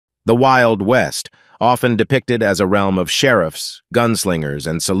The Wild West, often depicted as a realm of sheriffs, gunslingers,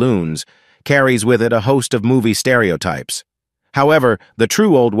 and saloons, carries with it a host of movie stereotypes. However, the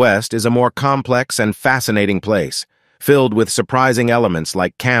true Old West is a more complex and fascinating place, filled with surprising elements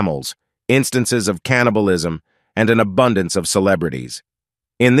like camels, instances of cannibalism, and an abundance of celebrities.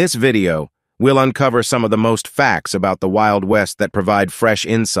 In this video, we'll uncover some of the most facts about the Wild West that provide fresh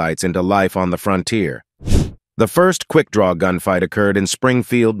insights into life on the frontier. The first quick-draw gunfight occurred in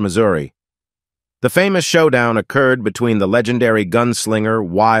Springfield, Missouri. The famous showdown occurred between the legendary gunslinger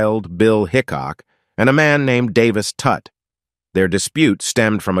Wild Bill Hickok and a man named Davis Tutt. Their dispute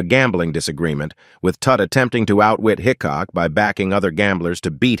stemmed from a gambling disagreement, with Tutt attempting to outwit Hickok by backing other gamblers to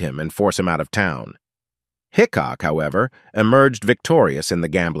beat him and force him out of town. Hickok, however, emerged victorious in the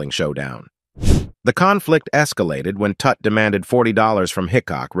gambling showdown. The conflict escalated when Tutt demanded $40 from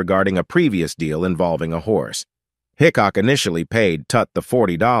Hickok regarding a previous deal involving a horse. Hickok initially paid Tutt the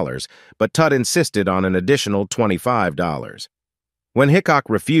 $40, but Tutt insisted on an additional $25. When Hickok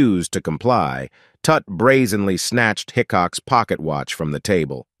refused to comply, Tutt brazenly snatched Hickok's pocket watch from the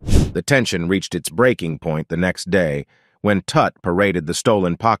table. The tension reached its breaking point the next day when Tutt paraded the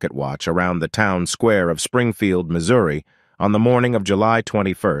stolen pocket watch around the town square of Springfield, Missouri, on the morning of July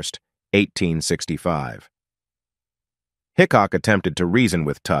 21st, 1865. Hickok attempted to reason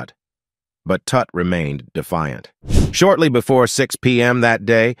with Tutt, but Tutt remained defiant. Shortly before 6 p.m. that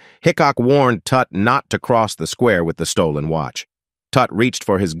day, Hickok warned Tutt not to cross the square with the stolen watch. Tutt reached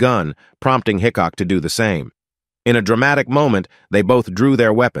for his gun, prompting Hickok to do the same. In a dramatic moment, they both drew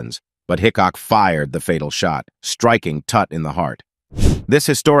their weapons, but Hickok fired the fatal shot, striking Tutt in the heart. This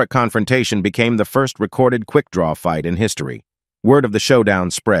historic confrontation became the first recorded quick-draw fight in history. Word of the showdown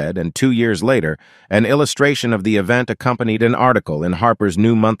spread, and 2 years later, an illustration of the event accompanied an article in Harper's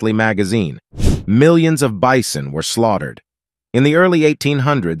New Monthly magazine. Millions of bison were slaughtered. In the early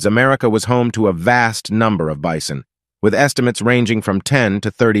 1800s, America was home to a vast number of bison, with estimates ranging from 10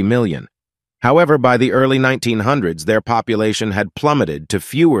 to 30 million. However, by the early 1900s, their population had plummeted to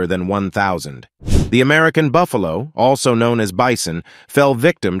fewer than 1,000. The American buffalo, also known as bison, fell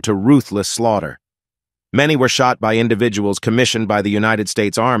victim to ruthless slaughter. Many were shot by individuals commissioned by the United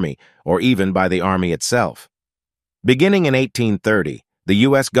States Army, or even by the Army itself. Beginning in 1830, the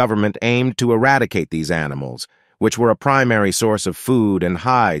U.S. government aimed to eradicate these animals, which were a primary source of food and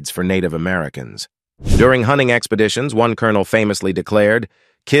hides for Native Americans. During hunting expeditions, one colonel famously declared,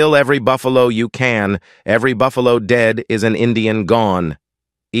 "Kill every buffalo you can. Every buffalo dead is an Indian gone."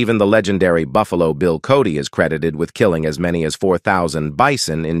 Even the legendary Buffalo Bill Cody is credited with killing as many as 4,000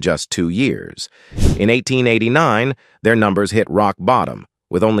 bison in just 2 years. In 1889, their numbers hit rock bottom,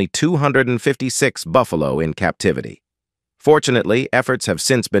 with only 256 buffalo in captivity. Fortunately, efforts have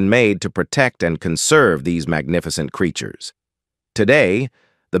since been made to protect and conserve these magnificent creatures. Today,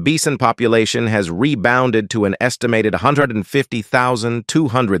 the bison population has rebounded to an estimated 150,000 to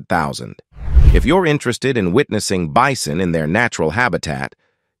 200,000. If you're interested in witnessing bison in their natural habitat,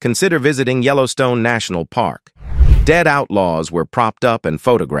 consider visiting Yellowstone National Park. Dead outlaws were propped up and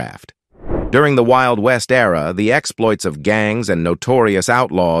photographed. During the Wild West era, the exploits of gangs and notorious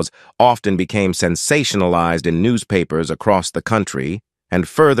outlaws often became sensationalized in newspapers across the country and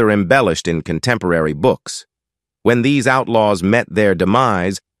further embellished in contemporary books. When these outlaws met their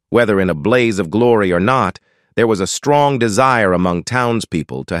demise, whether in a blaze of glory or not, there was a strong desire among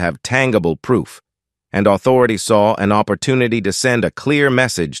townspeople to have tangible proof, and authorities saw an opportunity to send a clear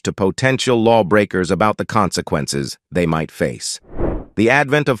message to potential lawbreakers about the consequences they might face. The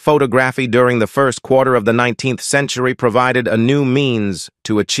advent of photography during the first quarter of the 19th century provided a new means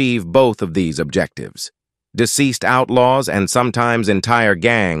to achieve both of these objectives. Deceased outlaws and sometimes entire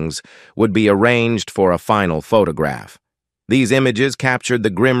gangs would be arranged for a final photograph. These images captured the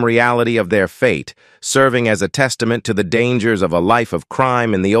grim reality of their fate, serving as a testament to the dangers of a life of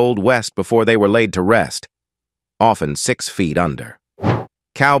crime in the Old West before they were laid to rest, often 6 feet under.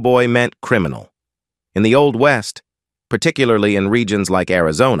 Cowboy meant criminal. In the Old West, particularly in regions like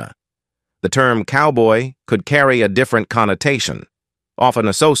Arizona, the term cowboy could carry a different connotation, often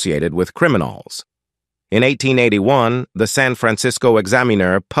associated with criminals. In 1881, the San Francisco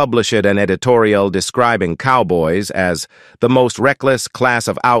Examiner published an editorial describing cowboys as the most reckless class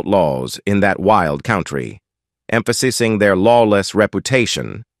of outlaws in that wild country, emphasizing their lawless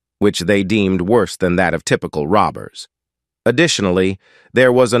reputation, which they deemed worse than that of typical robbers. Additionally,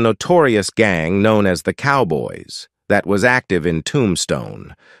 there was a notorious gang known as the Cowboys that was active in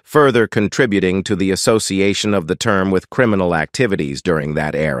Tombstone, further contributing to the association of the term with criminal activities during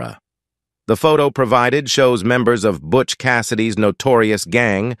that era. The photo provided shows members of Butch Cassidy's notorious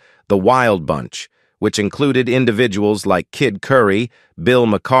gang, the Wild Bunch, which included individuals like Kid Curry, Bill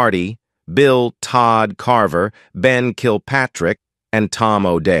McCarty, Bill Todd Carver, Ben Kilpatrick, and Tom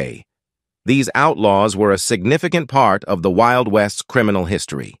O'Day. These outlaws were a significant part of the Wild West's criminal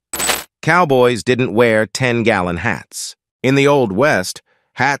history. Cowboys didn't wear 10-gallon hats. In the Old West,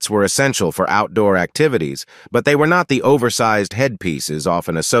 hats were essential for outdoor activities, but they were not the oversized headpieces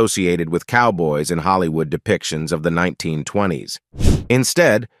often associated with cowboys in Hollywood depictions of the 1920s.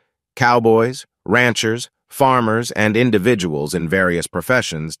 Instead, cowboys, ranchers, farmers, and individuals in various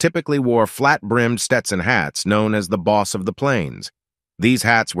professions typically wore flat-brimmed Stetson hats known as the Boss of the Plains. These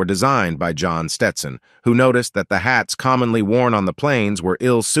hats were designed by John Stetson, who noticed that the hats commonly worn on the plains were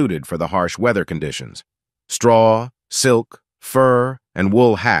ill-suited for the harsh weather conditions. Straw, silk, fur, and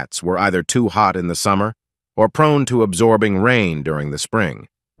wool hats were either too hot in the summer or prone to absorbing rain during the spring.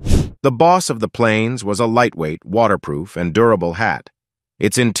 The Boss of the Plains was a lightweight, waterproof, and durable hat.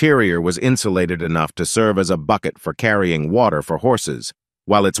 Its interior was insulated enough to serve as a bucket for carrying water for horses,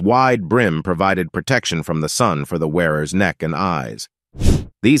 while its wide brim provided protection from the sun for the wearer's neck and eyes.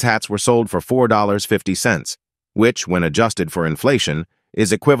 These hats were sold for $4.50, which, when adjusted for inflation,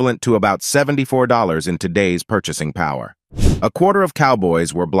 is equivalent to about $74 in today's purchasing power. A quarter of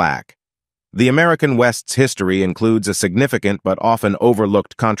cowboys were black. The American West's history includes a significant but often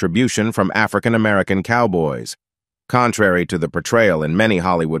overlooked contribution from African-American cowboys. Contrary to the portrayal in many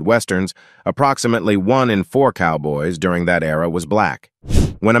Hollywood westerns, approximately 1 in 4 cowboys during that era was black.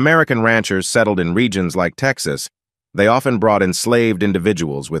 When American ranchers settled in regions like Texas, they often brought enslaved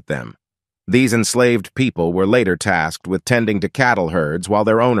individuals with them. These enslaved people were later tasked with tending to cattle herds while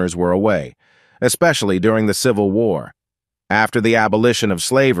their owners were away, especially during the Civil War. After the abolition of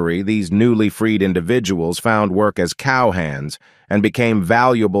slavery, these newly freed individuals found work as cowhands and became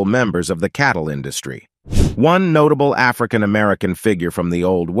valuable members of the cattle industry. One notable African-American figure from the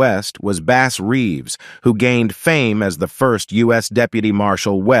Old West was Bass Reeves, who gained fame as the first U.S. Deputy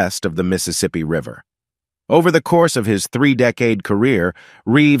Marshal west of the Mississippi River. Over the course of his 3-decade career,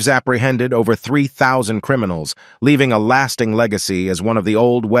 Reeves apprehended over 3,000 criminals, leaving a lasting legacy as one of the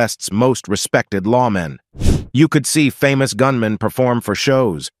Old West's most respected lawmen. You could see famous gunmen perform for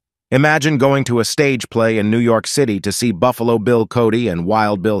shows. Imagine going to a stage play in New York City to see Buffalo Bill Cody and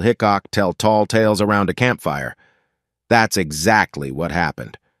Wild Bill Hickok tell tall tales around a campfire. That's exactly what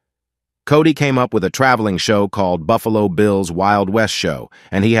happened. Cody came up with a traveling show called Buffalo Bill's Wild West Show,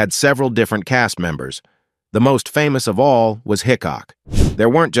 and he had several different cast members. The most famous of all was Hickok. There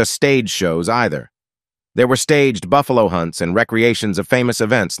weren't just stage shows either. There were staged buffalo hunts and recreations of famous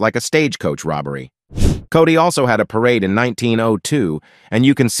events like a stagecoach robbery. Cody also had a parade in 1902, and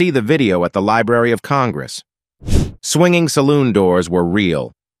you can see the video at the Library of Congress. Swinging saloon doors were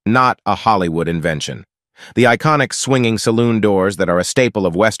real, not a Hollywood invention. The iconic swinging saloon doors that are a staple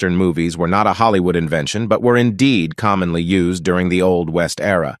of Western movies were not a Hollywood invention, but were indeed commonly used during the Old West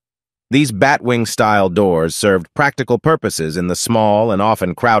era. These batwing-style doors served practical purposes in the small and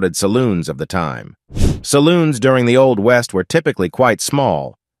often crowded saloons of the time. Saloons during the Old West were typically quite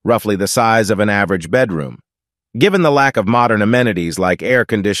small, roughly the size of an average bedroom. Given the lack of modern amenities like air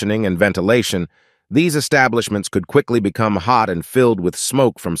conditioning and ventilation, these establishments could quickly become hot and filled with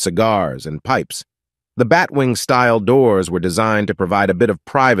smoke from cigars and pipes. The batwing-style doors were designed to provide a bit of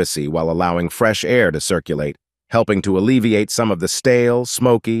privacy while allowing fresh air to circulate, helping to alleviate some of the stale,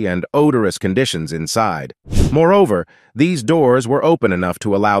 smoky, and odorous conditions inside. Moreover, these doors were open enough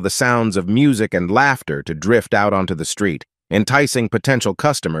to allow the sounds of music and laughter to drift out onto the street, enticing potential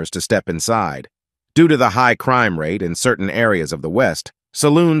customers to step inside. Due to the high crime rate in certain areas of the West,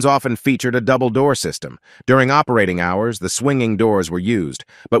 saloons often featured a double-door system. During operating hours, the swinging doors were used,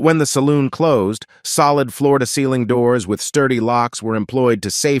 but when the saloon closed, solid floor-to-ceiling doors with sturdy locks were employed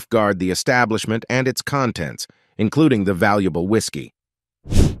to safeguard the establishment and its contents, including the valuable whiskey.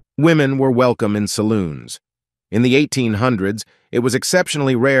 Women were welcome in saloons. In the 1800s, it was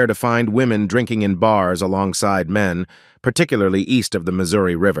exceptionally rare to find women drinking in bars alongside men, particularly east of the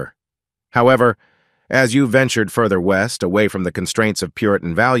Missouri River. However, as you ventured further west, away from the constraints of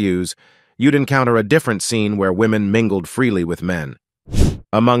Puritan values, you'd encounter a different scene where women mingled freely with men.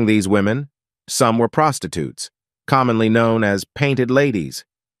 Among these women, some were prostitutes, commonly known as painted ladies,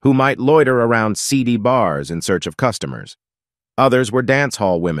 who might loiter around seedy bars in search of customers. Others were dance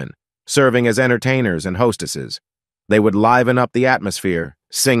hall women, serving as entertainers and hostesses. They would liven up the atmosphere,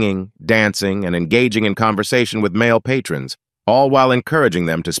 singing, dancing, and engaging in conversation with male patrons, all while encouraging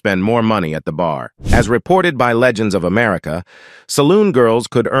them to spend more money at the bar. As reported by Legends of America, saloon girls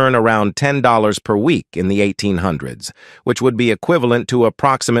could earn around $10 per week in the 1800s, which would be equivalent to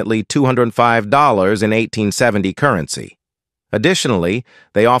approximately $205 in 1870 currency. Additionally,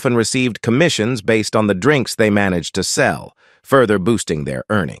 they often received commissions based on the drinks they managed to sell, further boosting their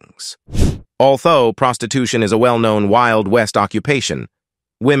earnings. Although prostitution is a well-known Wild West occupation,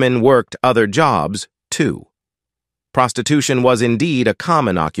 women worked other jobs, too. Prostitution was indeed a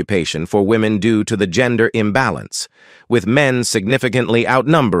common occupation for women due to the gender imbalance, with men significantly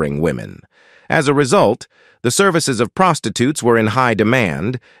outnumbering women. As a result, the services of prostitutes were in high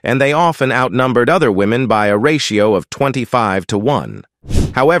demand, and they often outnumbered other women by a ratio of 25-1.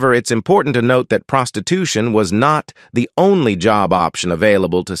 However, it's important to note that prostitution was not the only job option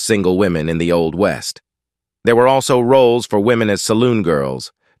available to single women in the Old West. There were also roles for women as saloon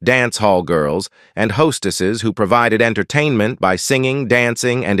girls, dance hall girls, and hostesses who provided entertainment by singing,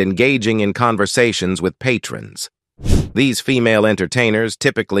 dancing, and engaging in conversations with patrons. These female entertainers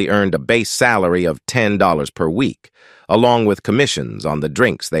typically earned a base salary of $10 per week, along with commissions on the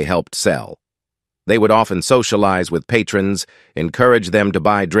drinks they helped sell. They would often socialize with patrons, encourage them to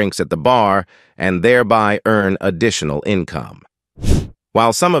buy drinks at the bar, and thereby earn additional income.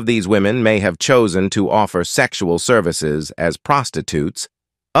 While some of these women may have chosen to offer sexual services as prostitutes,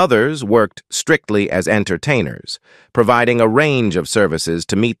 others worked strictly as entertainers, providing a range of services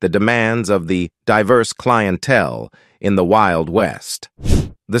to meet the demands of the diverse clientele in the Wild West.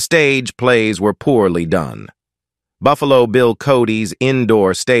 The stage plays were poorly done. Buffalo Bill Cody's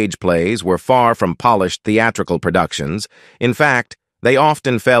indoor stage plays were far from polished theatrical productions. In fact, they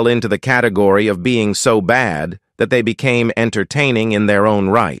often fell into the category of being so bad that they became entertaining in their own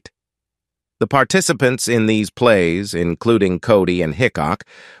right. The participants in these plays, including Cody and Hickok,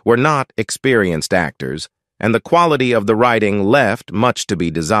 were not experienced actors, and the quality of the writing left much to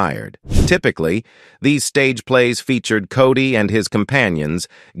be desired. Typically, these stage plays featured Cody and his companions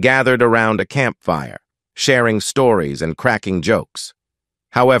gathered around a campfire, sharing stories and cracking jokes.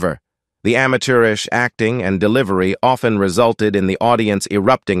 However, the amateurish acting and delivery often resulted in the audience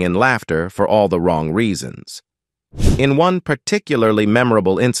erupting in laughter for all the wrong reasons. In one particularly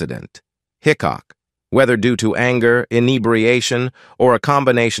memorable incident, Hickok, whether due to anger, inebriation, or a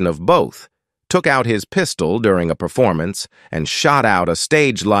combination of both, took out his pistol during a performance and shot out a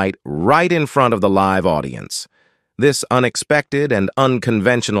stage light right in front of the live audience. This unexpected and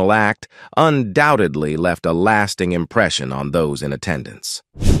unconventional act undoubtedly left a lasting impression on those in attendance.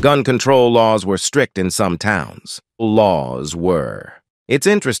 Gun control laws were strict in some towns. It's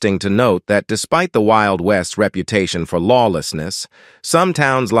interesting to note that despite the Wild West's reputation for lawlessness, some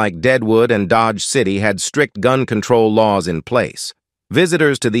towns like Deadwood and Dodge City had strict gun control laws in place.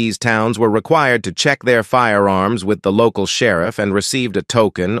 Visitors to these towns were required to check their firearms with the local sheriff and received a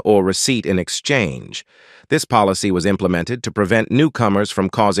token or receipt in exchange. This policy was implemented to prevent newcomers from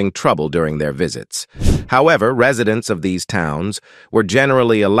causing trouble during their visits. However, residents of these towns were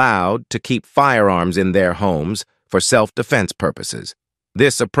generally allowed to keep firearms in their homes for self-defense purposes.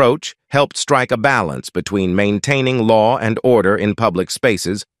 This approach helped strike a balance between maintaining law and order in public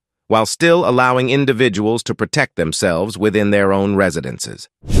spaces while still allowing individuals to protect themselves within their own residences.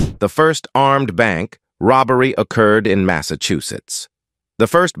 The first armed bank robbery occurred in Massachusetts. The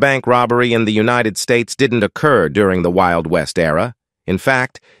first bank robbery in the United States didn't occur during the Wild West era. In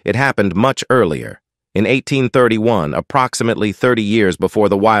fact, it happened much earlier, in 1831, approximately 30 years before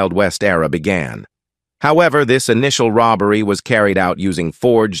the Wild West era began. However, this initial robbery was carried out using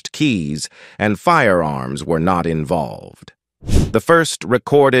forged keys, and firearms were not involved. The first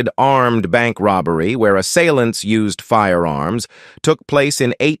recorded armed bank robbery where assailants used firearms took place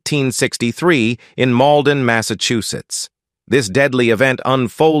in 1863 in Malden, Massachusetts. This deadly event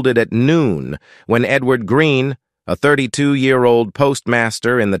unfolded at noon when Edward Green, a 32-year-old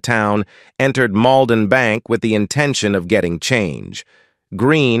postmaster in the town, entered Malden Bank with the intention of getting change.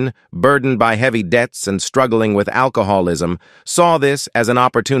 Green, burdened by heavy debts and struggling with alcoholism, saw this as an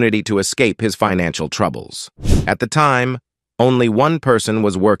opportunity to escape his financial troubles. At the time, only one person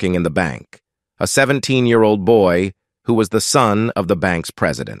was working in the bank, a 17-year-old boy who was the son of the bank's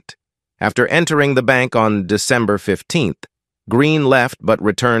president. After entering the bank on December 15th, Green left but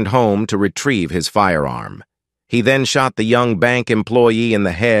returned home to retrieve his firearm. He then shot the young bank employee in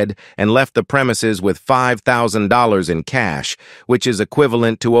the head and left the premises with $5,000 in cash, which is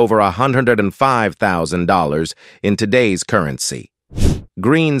equivalent to over $105,000 in today's currency.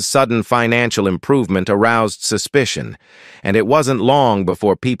 Green's sudden financial improvement aroused suspicion, and it wasn't long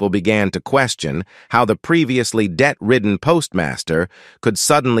before people began to question how the previously debt-ridden postmaster could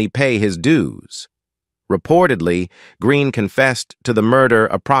suddenly pay his dues. Reportedly, Green confessed to the murder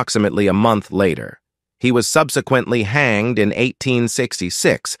approximately a month later. He was subsequently hanged in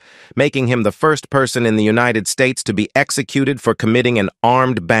 1866, making him the first person in the United States to be executed for committing an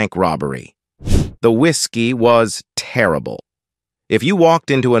armed bank robbery. The whiskey was terrible. If you walked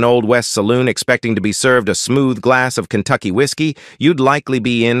into an Old West saloon expecting to be served a smooth glass of Kentucky whiskey, you'd likely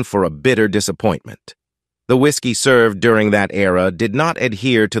be in for a bitter disappointment. The whiskey served during that era did not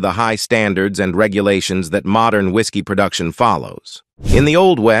adhere to the high standards and regulations that modern whiskey production follows. In the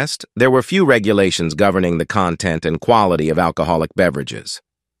Old West, there were few regulations governing the content and quality of alcoholic beverages.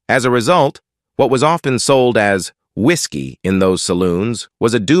 As a result, what was often sold as whiskey in those saloons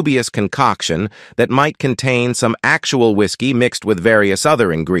was a dubious concoction that might contain some actual whiskey mixed with various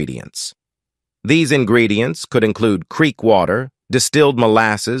other ingredients. These ingredients could include creek water, distilled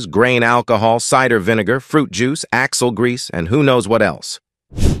molasses, grain alcohol, cider vinegar, fruit juice, axle grease, and who knows what else.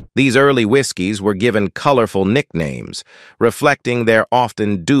 These early whiskeys were given colorful nicknames, reflecting their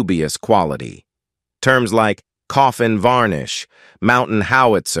often dubious quality. Terms like coffin varnish, mountain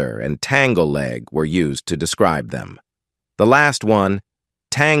howitzer, and tangle leg were used to describe them. The last one,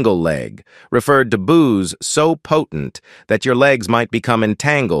 tangle leg, referred to booze so potent that your legs might become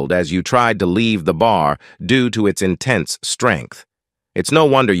entangled as you tried to leave the bar due to its intense strength. It's no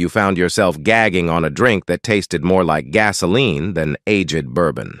wonder you found yourself gagging on a drink that tasted more like gasoline than aged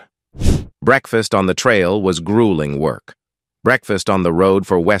bourbon. Breakfast on the trail was grueling work. Breakfast on the road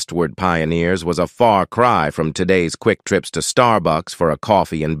for westward pioneers was a far cry from today's quick trips to Starbucks for a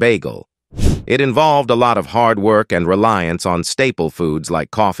coffee and bagel. It involved a lot of hard work and reliance on staple foods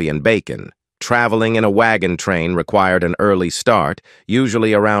like coffee and bacon. Traveling in a wagon train required an early start,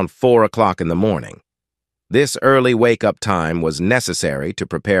 usually around 4 o'clock in the morning. This early wake-up time was necessary to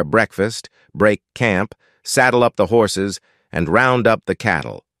prepare breakfast, break camp, saddle up the horses, and round up the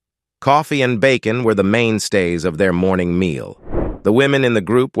cattle. Coffee and bacon were the mainstays of their morning meal. The women in the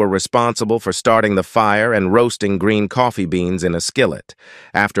group were responsible for starting the fire and roasting green coffee beans in a skillet.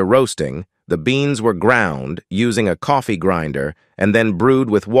 After roasting, the beans were ground using a coffee grinder and then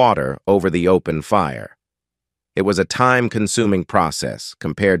brewed with water over the open fire. It was a time-consuming process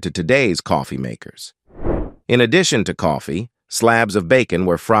compared to today's coffee makers. In addition to coffee, slabs of bacon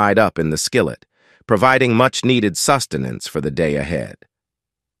were fried up in the skillet, providing much-needed sustenance for the day ahead.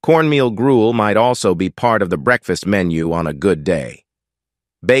 Cornmeal gruel might also be part of the breakfast menu on a good day.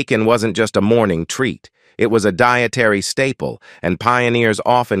 Bacon wasn't just a morning treat. It was a dietary staple, and pioneers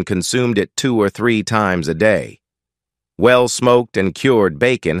often consumed it 2 or 3 times a day. Well-smoked and cured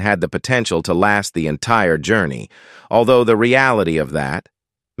bacon had the potential to last the entire journey, although the reality of that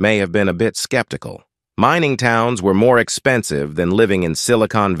may have been a bit skeptical. Mining towns were more expensive than living in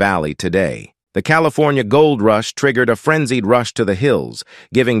Silicon Valley today. The California gold rush triggered a frenzied rush to the hills,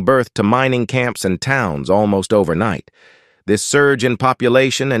 giving birth to mining camps and towns almost overnight. This surge in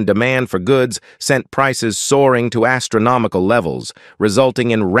population and demand for goods sent prices soaring to astronomical levels,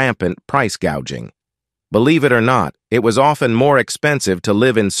 resulting in rampant price gouging. Believe it or not, it was often more expensive to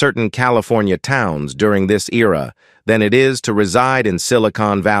live in certain California towns during this era than it is to reside in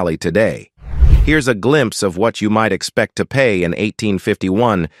Silicon Valley today. Here's a glimpse of what you might expect to pay in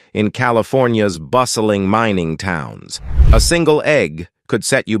 1851 in California's bustling mining towns. A single egg could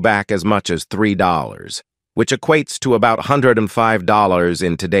set you back as much as $3, which equates to about $105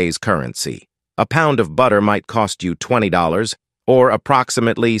 in today's currency. A pound of butter might cost you $20, or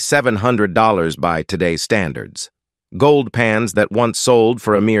approximately $700 by today's standards. Gold pans that once sold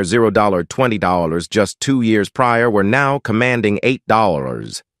for a mere $20 just 2 years prior were now commanding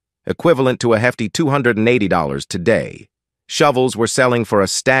 $8. Equivalent to a hefty $280 today. Shovels were selling for a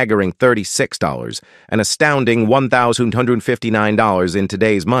staggering $36, an astounding $1,159 in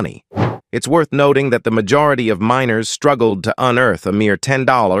today's money. It's worth noting that the majority of miners struggled to unearth a mere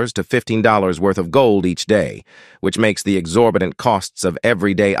 $10 to $15 worth of gold each day, which makes the exorbitant costs of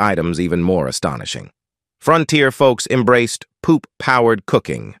everyday items even more astonishing. Frontier folks embraced poop-powered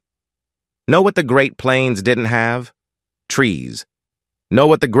cooking. Know what the Great Plains didn't have? Trees. Know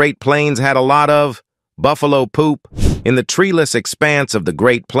what the Great Plains had a lot of? Buffalo poop. In the treeless expanse of the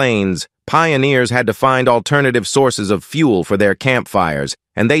Great Plains, pioneers had to find alternative sources of fuel for their campfires,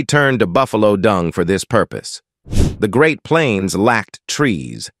 and they turned to buffalo dung for this purpose. The Great Plains lacked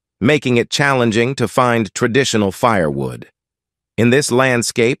trees, making it challenging to find traditional firewood. In this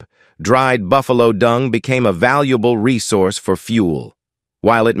landscape, dried buffalo dung became a valuable resource for fuel.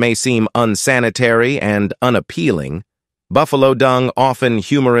 While it may seem unsanitary and unappealing, buffalo dung, often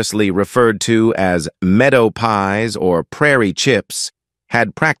humorously referred to as meadow pies or prairie chips,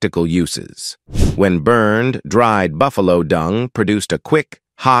 had practical uses. When burned, dried buffalo dung produced a quick,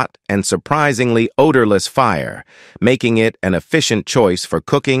 hot, and surprisingly odorless fire, making it an efficient choice for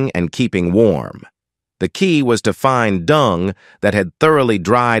cooking and keeping warm. The key was to find dung that had thoroughly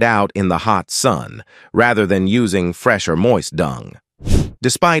dried out in the hot sun, rather than using fresh or moist dung.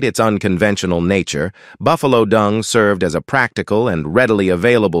 Despite its unconventional nature, buffalo dung served as a practical and readily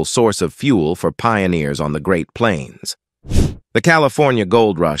available source of fuel for pioneers on the Great Plains. The California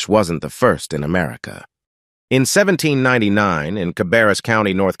Gold Rush wasn't the first in America. In 1799, in Cabarrus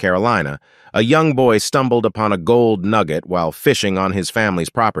County, North Carolina, a young boy stumbled upon a gold nugget while fishing on his family's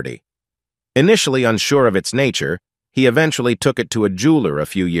property. Initially unsure of its nature, he eventually took it to a jeweler a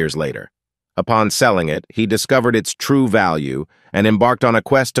few years later. Upon selling it, he discovered its true value and embarked on a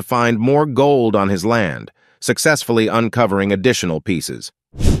quest to find more gold on his land, successfully uncovering additional pieces.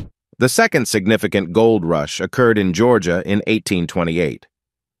 The second significant gold rush occurred in Georgia in 1828.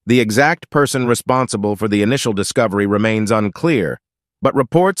 The exact person responsible for the initial discovery remains unclear, but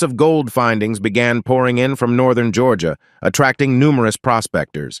reports of gold findings began pouring in from northern Georgia, attracting numerous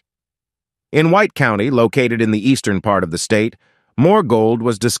prospectors. In White County, located in the eastern part of the state, more gold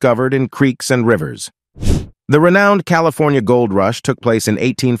was discovered in creeks and rivers. The renowned California Gold Rush took place in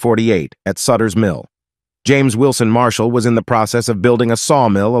 1848 at Sutter's Mill. James Wilson Marshall was in the process of building a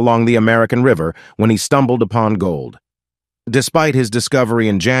sawmill along the American River when he stumbled upon gold. Despite his discovery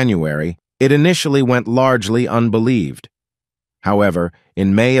in January, it initially went largely unbelieved. However,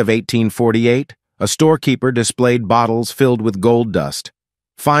 in May of 1848, a storekeeper displayed bottles filled with gold dust,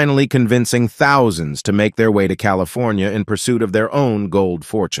 finally convincing thousands to make their way to California in pursuit of their own gold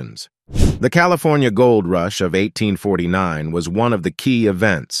fortunes. The California Gold Rush of 1849 was one of the key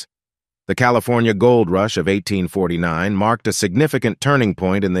events. The California Gold Rush of 1849 marked a significant turning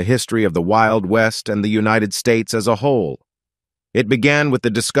point in the history of the Wild West and the United States as a whole. It began with the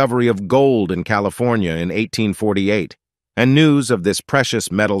discovery of gold in California in 1848, and news of this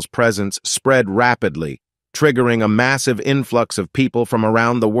precious metal's presence spread rapidly, triggering a massive influx of people from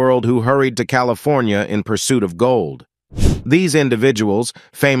around the world who hurried to California in pursuit of gold. These individuals,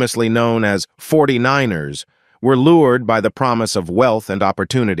 famously known as 49ers, were lured by the promise of wealth and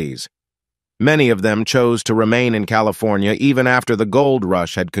opportunities. Many of them chose to remain in California even after the gold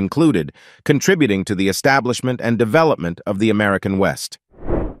rush had concluded, contributing to the establishment and development of the American West.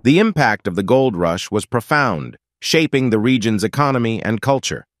 The impact of the gold rush was profound, shaping the region's economy and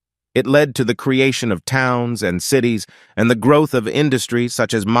culture. It led to the creation of towns and cities and the growth of industries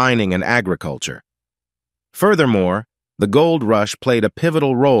such as mining and agriculture. Furthermore, the gold rush played a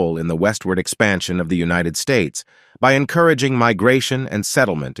pivotal role in the westward expansion of the United States by encouraging migration and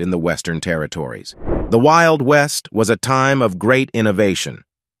settlement in the Western territories. The Wild West was a time of great innovation.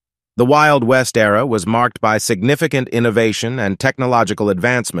 The Wild West era was marked by significant innovation and technological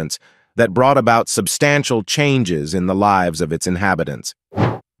advancements that brought about substantial changes in the lives of its inhabitants.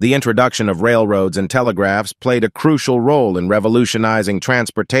 The introduction of railroads and telegraphs played a crucial role in revolutionizing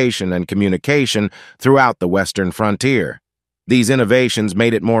transportation and communication throughout the western frontier. These innovations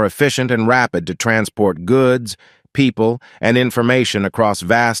made it more efficient and rapid to transport goods, people, and information across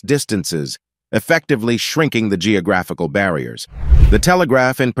vast distances, effectively shrinking the geographical barriers. The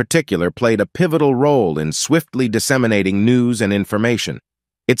telegraph in particular played a pivotal role in swiftly disseminating news and information.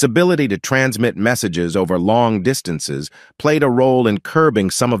 Its ability to transmit messages over long distances played a role in curbing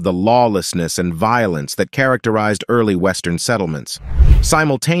some of the lawlessness and violence that characterized early Western settlements.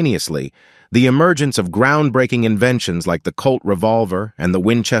 Simultaneously, the emergence of groundbreaking inventions like the Colt revolver and the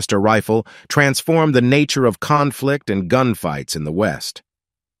Winchester rifle transformed the nature of conflict and gunfights in the West.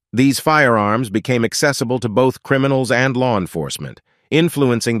 These firearms became accessible to both criminals and law enforcement,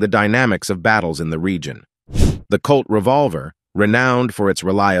 influencing the dynamics of battles in the region. The Colt revolver, renowned for its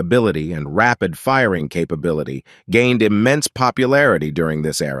reliability and rapid firing capability, gained immense popularity during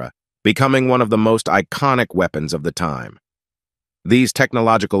this era, becoming one of the most iconic weapons of the time. These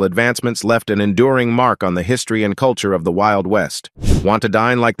technological advancements left an enduring mark on the history and culture of the Wild West. Want to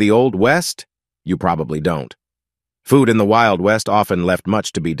dine like the Old West? You probably don't. Food in the Wild West often left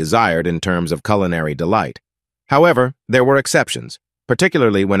much to be desired in terms of culinary delight. However, there were exceptions,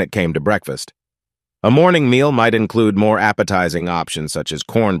 particularly when it came to breakfast. A morning meal might include more appetizing options such as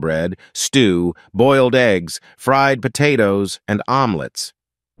cornbread, stew, boiled eggs, fried potatoes, and omelets.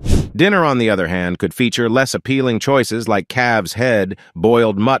 Dinner, on the other hand, could feature less appealing choices like calf's head,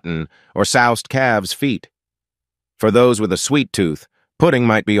 boiled mutton, or soused calf's feet. For those with a sweet tooth, pudding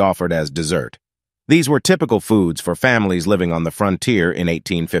might be offered as dessert. These were typical foods for families living on the frontier in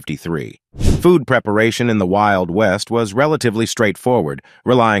 1853. Food preparation in the Wild West was relatively straightforward,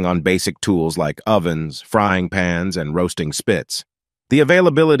 relying on basic tools like ovens, frying pans, and roasting spits. The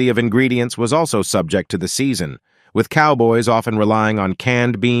availability of ingredients was also subject to the season, with cowboys often relying on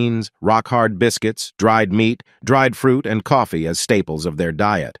canned beans, rock-hard biscuits, dried meat, dried fruit, and coffee as staples of their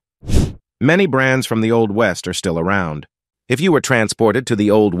diet. Many brands from the Old West are still around. If you were transported to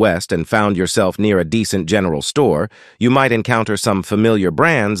the Old West and found yourself near a decent general store, you might encounter some familiar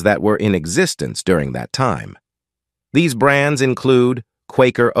brands that were in existence during that time. These brands include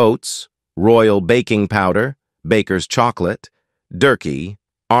Quaker Oats, Royal Baking Powder, Baker's Chocolate, Durkee,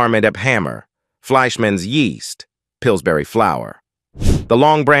 Arm& Hammer, Fleischmann's Yeast, Pillsbury Flour. The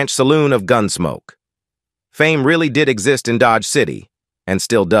Long Branch Saloon of Gunsmoke. Fame really did exist in Dodge City, and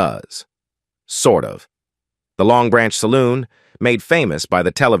still does. Sort of. The Long Branch Saloon, made famous by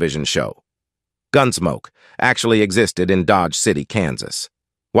the television show Gunsmoke, actually existed in Dodge City, Kansas.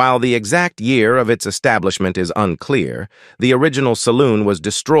 While the exact year of its establishment is unclear, the original saloon was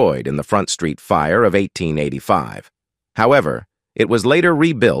destroyed in the Front Street Fire of 1885. However, it was later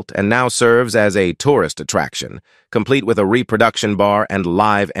rebuilt and now serves as a tourist attraction, complete with a reproduction bar and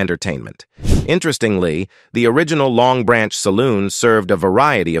live entertainment. Interestingly, the original Long Branch Saloon served a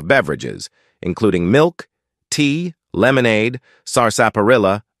variety of beverages, including milk, tea, lemonade,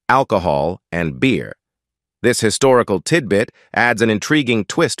 sarsaparilla, alcohol, and beer. This historical tidbit adds an intriguing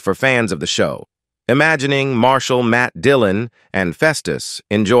twist for fans of the show, imagining Marshal Matt Dillon and Festus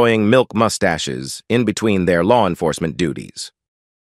enjoying milk mustaches in between their law enforcement duties.